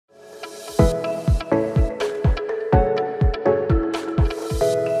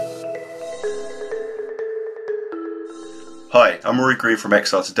Hi, I'm Rory from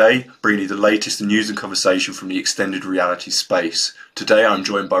XR Today, bringing you the latest in news and conversation from the extended reality space. Today I'm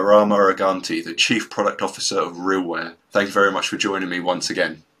joined by Rama Oruganti, the Chief Product Officer of RealWear. Thank you very much for joining me once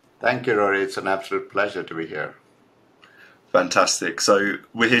again. Thank you, Rory. It's an absolute pleasure to be here. Fantastic. So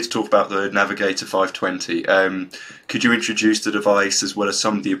we're here to talk about the Navigator 520. Could you introduce the device as well as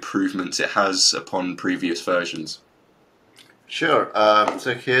some of the improvements it has upon previous versions? Sure.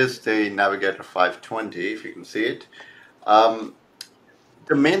 So here's the Navigator 520, if you can see it.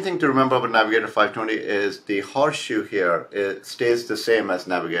 The main thing to remember about Navigator 520 is the horseshoe here. It stays the same as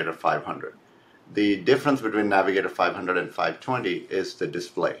Navigator 500. The difference between Navigator 500 and 520 is the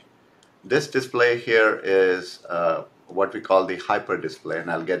display. This display here is what we call the Hyperdisplay, and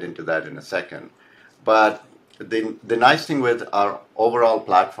I'll get into that in a second. But the nice thing with our overall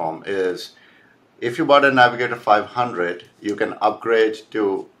platform is if you bought a Navigator 500, you can upgrade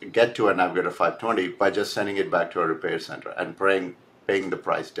to get to a Navigator 520 by just sending it back to a repair center and paying the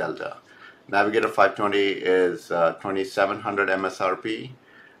price delta. Navigator 520 is 2,700 MSRP.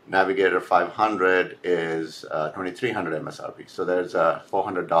 Navigator 500 is 2,300 MSRP. So there's a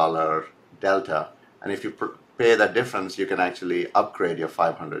 $400 delta. And if you pay that difference, you can actually upgrade your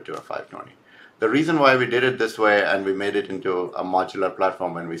 500 to a 520. The reason why we did it this way and we made it into a modular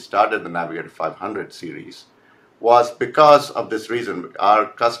platform when we started the Navigator 500 series was because of this reason. Our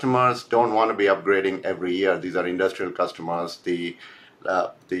customers don't want to be upgrading every year. These are industrial customers. The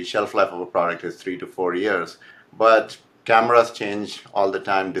shelf life of a product is 3 to 4 years. But cameras change all the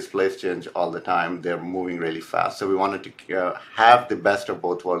time. Displays change all the time. They're moving really fast. So we wanted to have the best of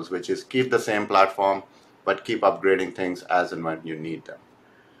both worlds, which is keep the same platform, but keep upgrading things as and when you need them.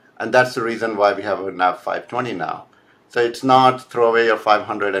 And that's the reason why we have a Nav 520 now. So it's not throw away your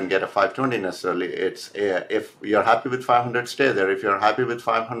 500 and get a 520 necessarily. It's if you're happy with 500, stay there. If you're happy with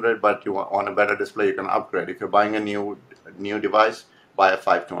 500 but you want a better display, you can upgrade. If you're buying a new device, buy a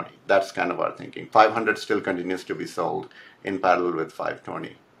 520. That's kind of our thinking. 500 still continues to be sold in parallel with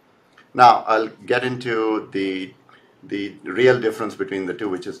 520. Now I'll get into the real difference between the two,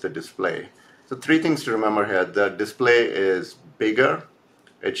 which is the display. So 3 things to remember here. The display is bigger,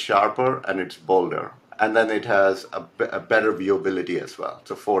 it's sharper, and it's bolder. And then it has a better viewability as well.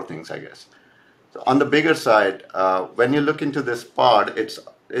 So 4 things, I guess. So on the bigger side, when you look into this pod, it's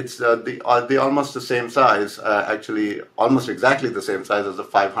almost the same size, actually almost exactly the same size as the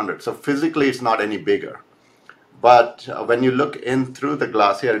 500. So physically, it's not any bigger. But when you look in through the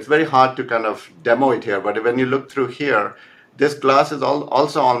glass here, it's very hard to kind of demo it here. But when you look through here, this glass is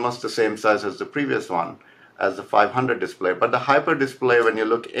also almost the same size as the previous one, as the 500 display. But the Hyperdisplay, when you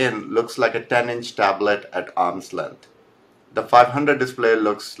look in, looks like a 10-inch tablet at arm's length. The 500 display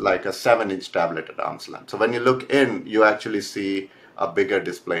looks like a 7-inch tablet at arm's length. So when you look in, you actually see a bigger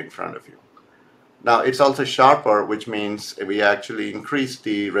display in front of you. Now, it's also sharper, which means we actually increased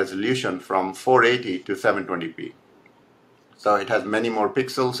the resolution from 480 to 720p. So it has many more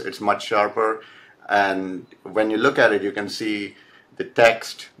pixels, it's much sharper, and when you look at it, you can see the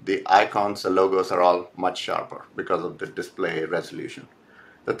text, the icons, the logos are all much sharper because of the display resolution.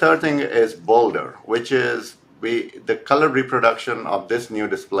 The third thing is bolder, which is the color reproduction of this new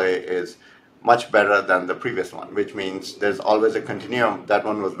display is much better than the previous one, which means there's always a continuum. That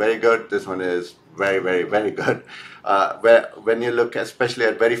one was very good. This one is very, very, very good. When you look especially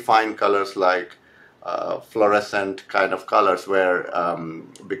at very fine colors like fluorescent kind of colors where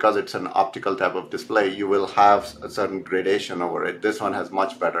because it's an optical type of display, you will have a certain gradation over it. This one has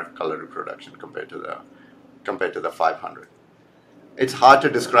much better color reproduction compared to the 500. It's hard to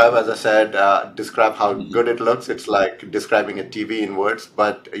describe, as I said, describe how good it looks. It's like describing a TV in words,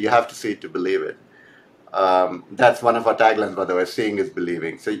 but you have to see it to believe it. That's one of our taglines, by the way, seeing is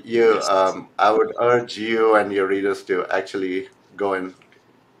believing. So I would urge you and your readers to actually go and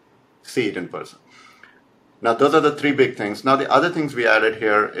see it in person. Now, those are the 3 big things. Now, the other things we added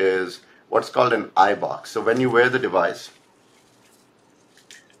here is what's called an eye box. So when you wear the device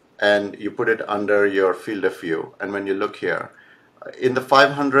and you put it under your field of view, and when you look here, in the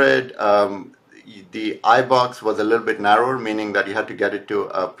 500, the eye box was a little bit narrower, meaning that you had to get it to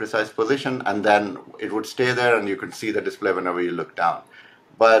a precise position, and then it would stay there, and you could see the display whenever you look down.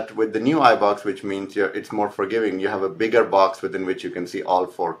 But with the new eye box, which means it's more forgiving, you have a bigger box within which you can see all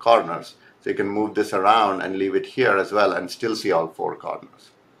 4 corners. So you can move this around and leave it here as well and still see all 4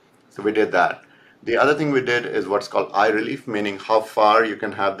 corners. So we did that. The other thing we did is what's called eye relief, meaning how far you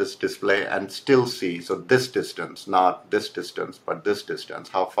can have this display and still see. So this distance, not this distance, but this distance,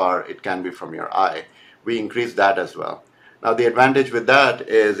 how far it can be from your eye. We increased that as well. Now the advantage with that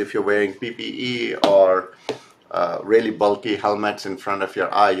is if you're wearing PPE or really bulky helmets in front of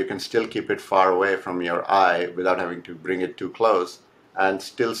your eye, you can still keep it far away from your eye without having to bring it too close and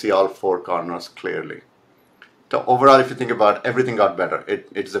still see all four corners clearly. So overall, if you think about it, everything got better.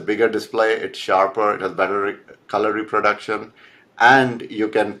 It's a bigger display, it's sharper, it has better color reproduction, and you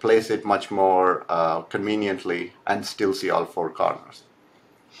can place it much more conveniently and still see all four corners.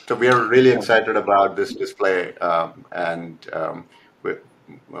 So we are really excited about this display, and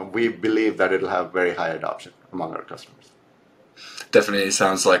we believe that it'll have very high adoption among our customers. Definitely, it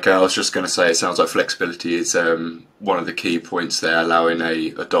sounds like, I was just going to say, it sounds like flexibility is one of the key points there, allowing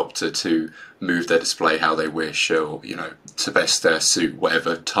a adopter to move their display how they wish, or to best suit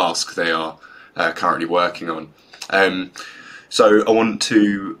whatever task they are currently working on. So I want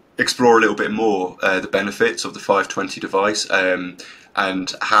to explore a little bit more the benefits of the 520 device,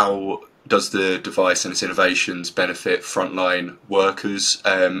 and how does the device and its innovations benefit frontline workers,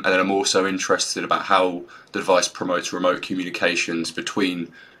 and then I'm also interested about how the device promotes remote communications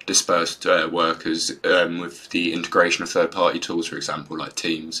between dispersed workers with the integration of third-party tools, for example, like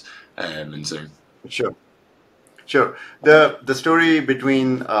Teams and Zoom. Sure. The story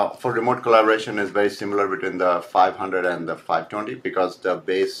between for remote collaboration is very similar between the 500 and the 520 because the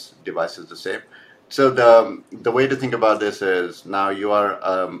base device is the same. So the way to think about this is now you are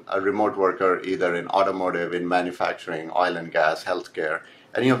a remote worker either in automotive, in manufacturing, oil and gas, healthcare,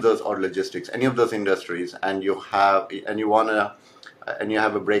 any of those, or logistics, any of those industries, and you have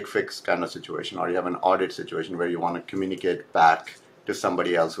a break fix kind of situation, or you have an audit situation where you want to communicate back to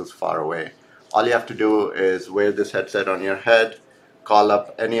somebody else who's far away. All you have to do is wear this headset on your head, call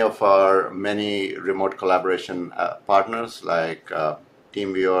up any of our many remote collaboration partners like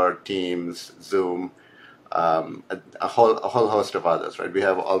TeamViewer, Teams, Zoom, a whole host of others, right? We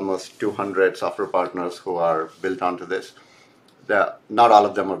have almost 200 software partners who are built onto this. Not all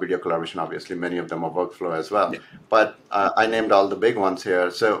of them are video collaboration, obviously. Many of them are workflow as well. Yeah. But I named all the big ones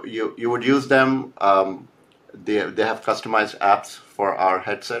here. So you would use them. They have customized apps for our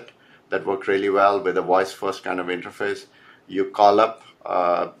headset that work really well with a voice-first kind of interface. You call up.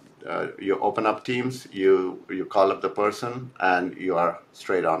 You open up Teams, you call up the person, and you are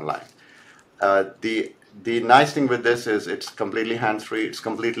straight online. The nice thing with this is it's completely hands-free. It's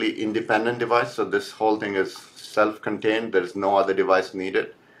completely independent device. So this whole thing is self-contained. There is no other device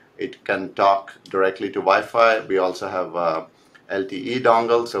needed. It can talk directly to Wi-Fi. We also have LTE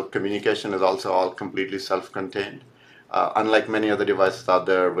dongle, so communication is also all completely self-contained. Unlike many other devices out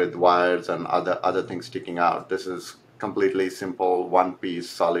there with wires and other things sticking out, this is completely simple, one piece,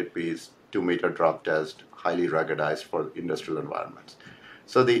 solid piece, 2-meter drop test, highly ruggedized for industrial environments.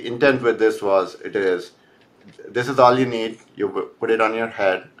 So the intent with this was, this is all you need. You put it on your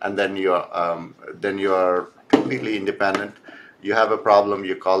head, and then you are completely independent. You have a problem,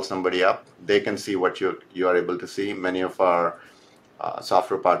 you call somebody up. They can see what you are able to see. Many of our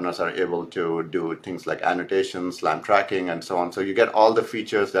software partners are able to do things like annotations, LAMP tracking, and so on. So you get all the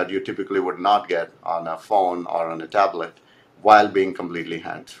features that you typically would not get on a phone or on a tablet while being completely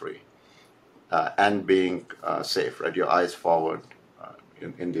hands-free and being safe, right? Your eyes forward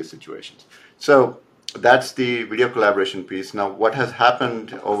in these situations. So that's the video collaboration piece. Now, what has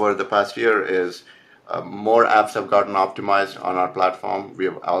happened over the past year is more apps have gotten optimized on our platform. We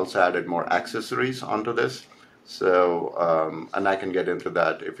have also added more accessories onto this. So, and I can get into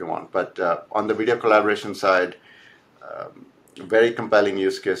that if you want. But on the video collaboration side, very compelling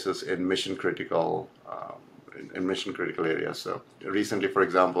use cases in mission critical areas. So recently, for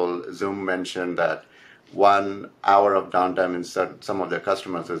example, Zoom mentioned that 1 hour of downtime in some of their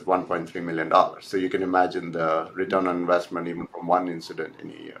customers is $1.3 million. So you can imagine the return on investment even from one incident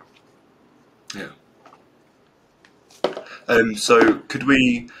in a year. Yeah. So could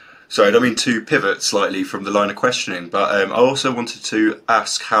we... Sorry, I don't mean to pivot slightly from the line of questioning, but I also wanted to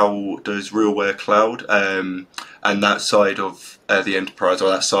ask, how does RealWear Cloud and that side of the enterprise, or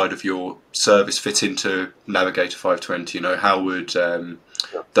that side of your service, fit into Navigator 520? How would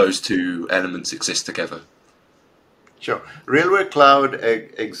those two elements exist together? Sure. RealWear Cloud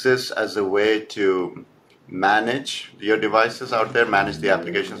exists as a way to manage your devices out there, manage the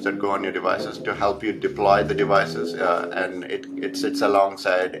applications that go on your devices, to help you deploy the devices, and it sits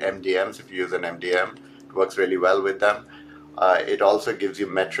alongside MDMs. If you use an MDM, it works really well with them. It also gives you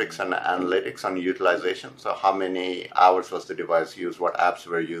metrics and analytics on utilization. So how many hours was the device used, what apps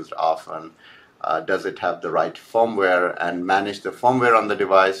were used often, does it have the right firmware, and manage the firmware on the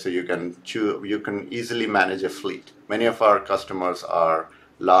device so you can easily manage a fleet. Many of our customers are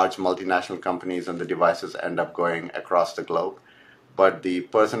large multinational companies, and the devices end up going across the globe. But the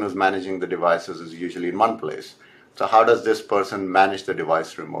person who's managing the devices is usually in one place. So how does this person manage the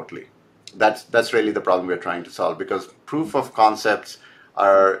device remotely? that's really the problem we're trying to solve, because proof of concepts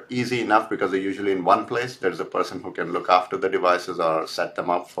are easy enough because they're usually in one place. There's a person who can look after the devices or set them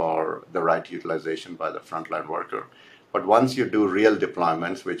up for the right utilization by the frontline worker. But once you do real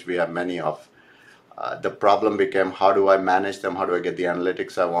deployments, which we have many of, the problem became, how do I manage them? How do I get the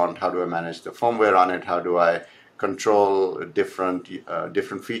analytics I want? How do I manage the firmware on it? How do I control different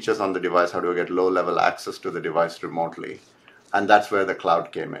features on the device? How do I get low-level access to the device remotely? And that's where the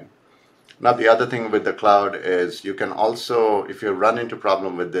cloud came in. Now, the other thing with the cloud is you can also, if you run into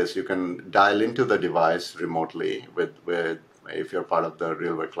problem with this, you can dial into the device remotely with if you're part of the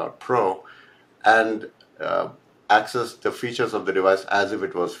RealWear Cloud Pro, and access the features of the device as if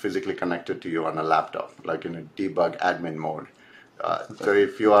it was physically connected to you on a laptop, like in a debug admin mode. So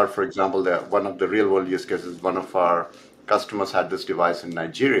if you are, for example, one of the real-world use cases, one of our customers had this device in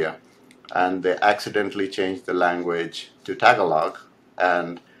Nigeria, and they accidentally changed the language to Tagalog,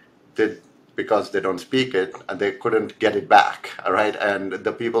 and because they don't speak it, and they couldn't get it back, all right? And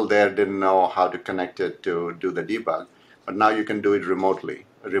the people there didn't know how to connect it to do the debug. But now you can do it remotely.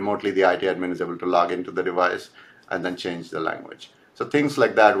 Remotely, the IT admin is able to log into the device and then change the language. So things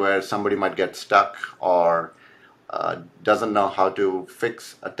like that, where somebody might get stuck or doesn't know how to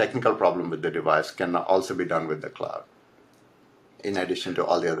fix a technical problem with the device, can also be done with the cloud, in addition to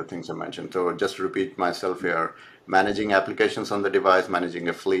all the other things I mentioned. So just to repeat myself here, managing applications on the device, managing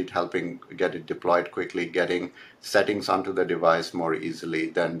a fleet, helping get it deployed quickly, getting settings onto the device more easily,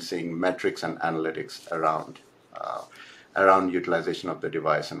 then seeing metrics and analytics around utilization of the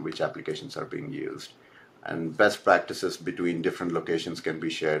device and which applications are being used. And best practices between different locations can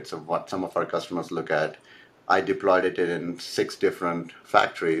be shared. So what some of our customers look at, I deployed it in 6 different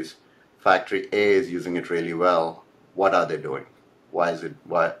factories. Factory A is using it really well. What are they doing? Why is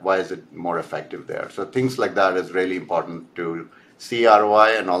it more effective there? So things like that is really important to see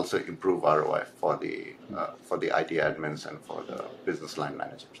ROI and also improve ROI for the IT admins and for the business line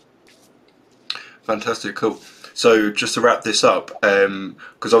managers. Fantastic, cool. So just to wrap this up,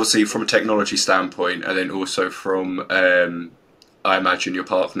 because obviously from a technology standpoint, and then also from, I imagine, your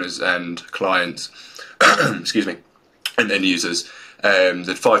partners and clients, excuse me, and end users,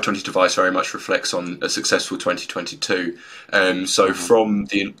 the 520 device very much reflects on a successful 2022. So from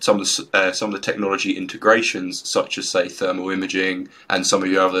some of the technology integrations, such as say thermal imaging and some of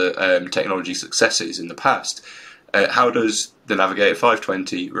your other technology successes in the past, how does the Navigator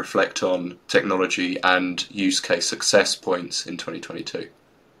 520 reflect on technology and use case success points in 2022?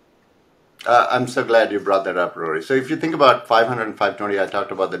 I'm so glad you brought that up, Rory. So if you think about 500 and 520, I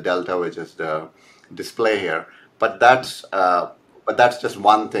talked about the delta, which is the display here, but that's just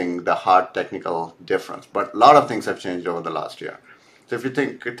one thing, the hard technical difference. But a lot of things have changed over the last year. So if you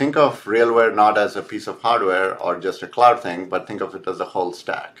think of RealWear not as a piece of hardware or just a cloud thing, but think of it as a whole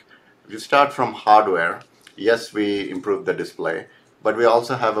stack. If you start from hardware, yes, we improved the display, but we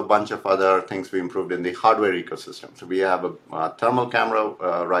also have a bunch of other things we improved in the hardware ecosystem. So we have a thermal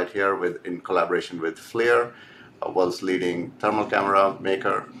camera right here in collaboration with FLIR, world's leading thermal camera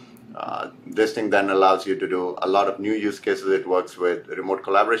maker. This thing then allows you to do a lot of new use cases. It works with remote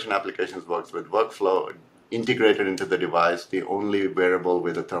collaboration applications, works with workflow, integrated into the device, the only wearable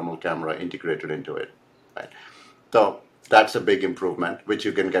with a thermal camera integrated into it. Right? So that's a big improvement, which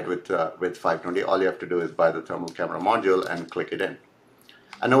you can get with 520. All you have to do is buy the thermal camera module and click it in.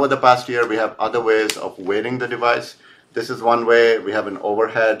 And over the past year, we have other ways of wearing the device. This is one way. We have an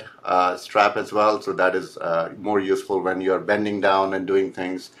overhead strap as well, so that is more useful when you're bending down and doing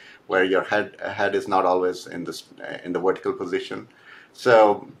things where your head is not always in the vertical position.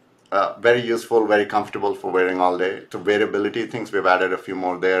 So very useful, very comfortable for wearing all day. So wearability things, we've added a few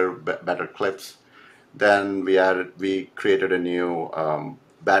more there, better clips. Then we created a new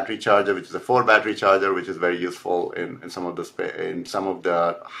battery charger, which is a 4-battery charger, which is very useful in some of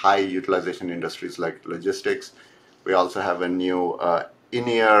the high utilization industries like logistics. We also have a new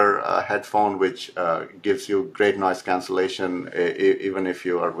in-ear headphone, which gives you great noise cancellation, even if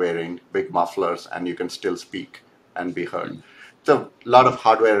you are wearing big mufflers, and you can still speak and be heard. So a lot of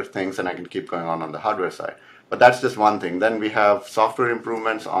hardware things, and I can keep going on the hardware side. But that's just one thing. Then we have software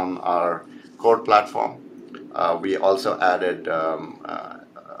improvements on our core platform. We also added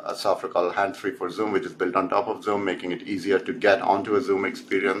a software called Hands-Free for Zoom, which is built on top of Zoom, making it easier to get onto a Zoom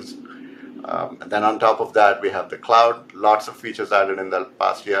experience. Then on top of that, we have the cloud. Lots of features added in the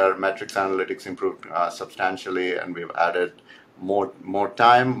past year. Metrics analytics improved substantially, and we've added more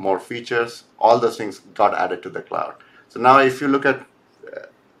time, more features. All those things got added to the cloud. So now if you look at,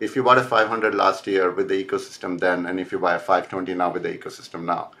 if you bought a 500 last year with the ecosystem then, and if you buy a 520 now with the ecosystem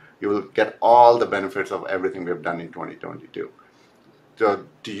now, you will get all the benefits of everything we've done in 2022.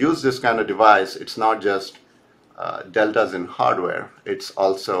 to use this kind of device, it's not just deltas in hardware, it's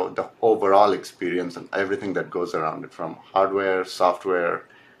also the overall experience and everything that goes around it, from hardware, software,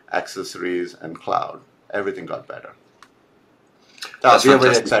 accessories, and cloud. Everything got better. We are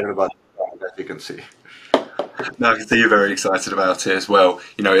very excited about it, as you can see. No, I can see you're very excited about it as well.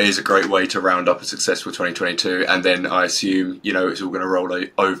 You know, it is a great way to round up a successful 2022, and then I assume, you know, it's all going to roll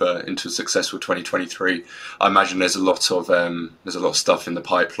over into a successful 2023. I imagine there's a lot of stuff in the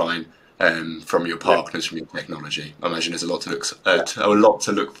pipeline from your partners, from your technology. I imagine there's a lot to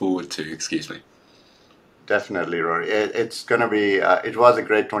look forward to. Excuse me. Definitely, Rory. It's going to be. It was a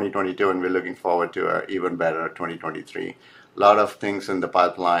great 2022, and we're looking forward to an even better 2023. A lot of things in the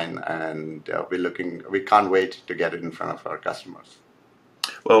pipeline, and we can't wait to get it in front of our customers.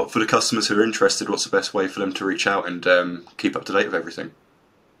 Well, for the customers who are interested, what's the best way for them to reach out and keep up to date with everything?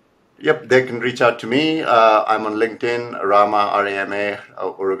 Yep, they can reach out to me. I'm on LinkedIn, Rama, R-A-M-A,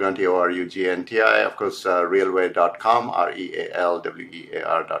 Oruganti, O-R-U-G-N-T-I, of course, RealWear.com,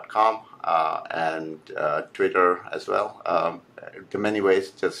 RealWear.com, and Twitter as well. There are many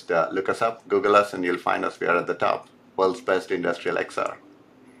ways. Just look us up, Google us, and you'll find us. We are at the top. World's best industrial XR.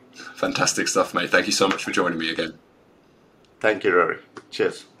 Fantastic stuff, mate. Thank you so much for joining me again. Thank you, Rory.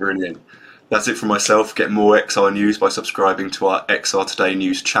 Cheers. Brilliant. That's it from myself. Get more XR news by subscribing to our XR Today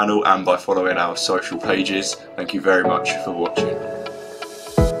news channel and by following our social pages. Thank you very much for watching.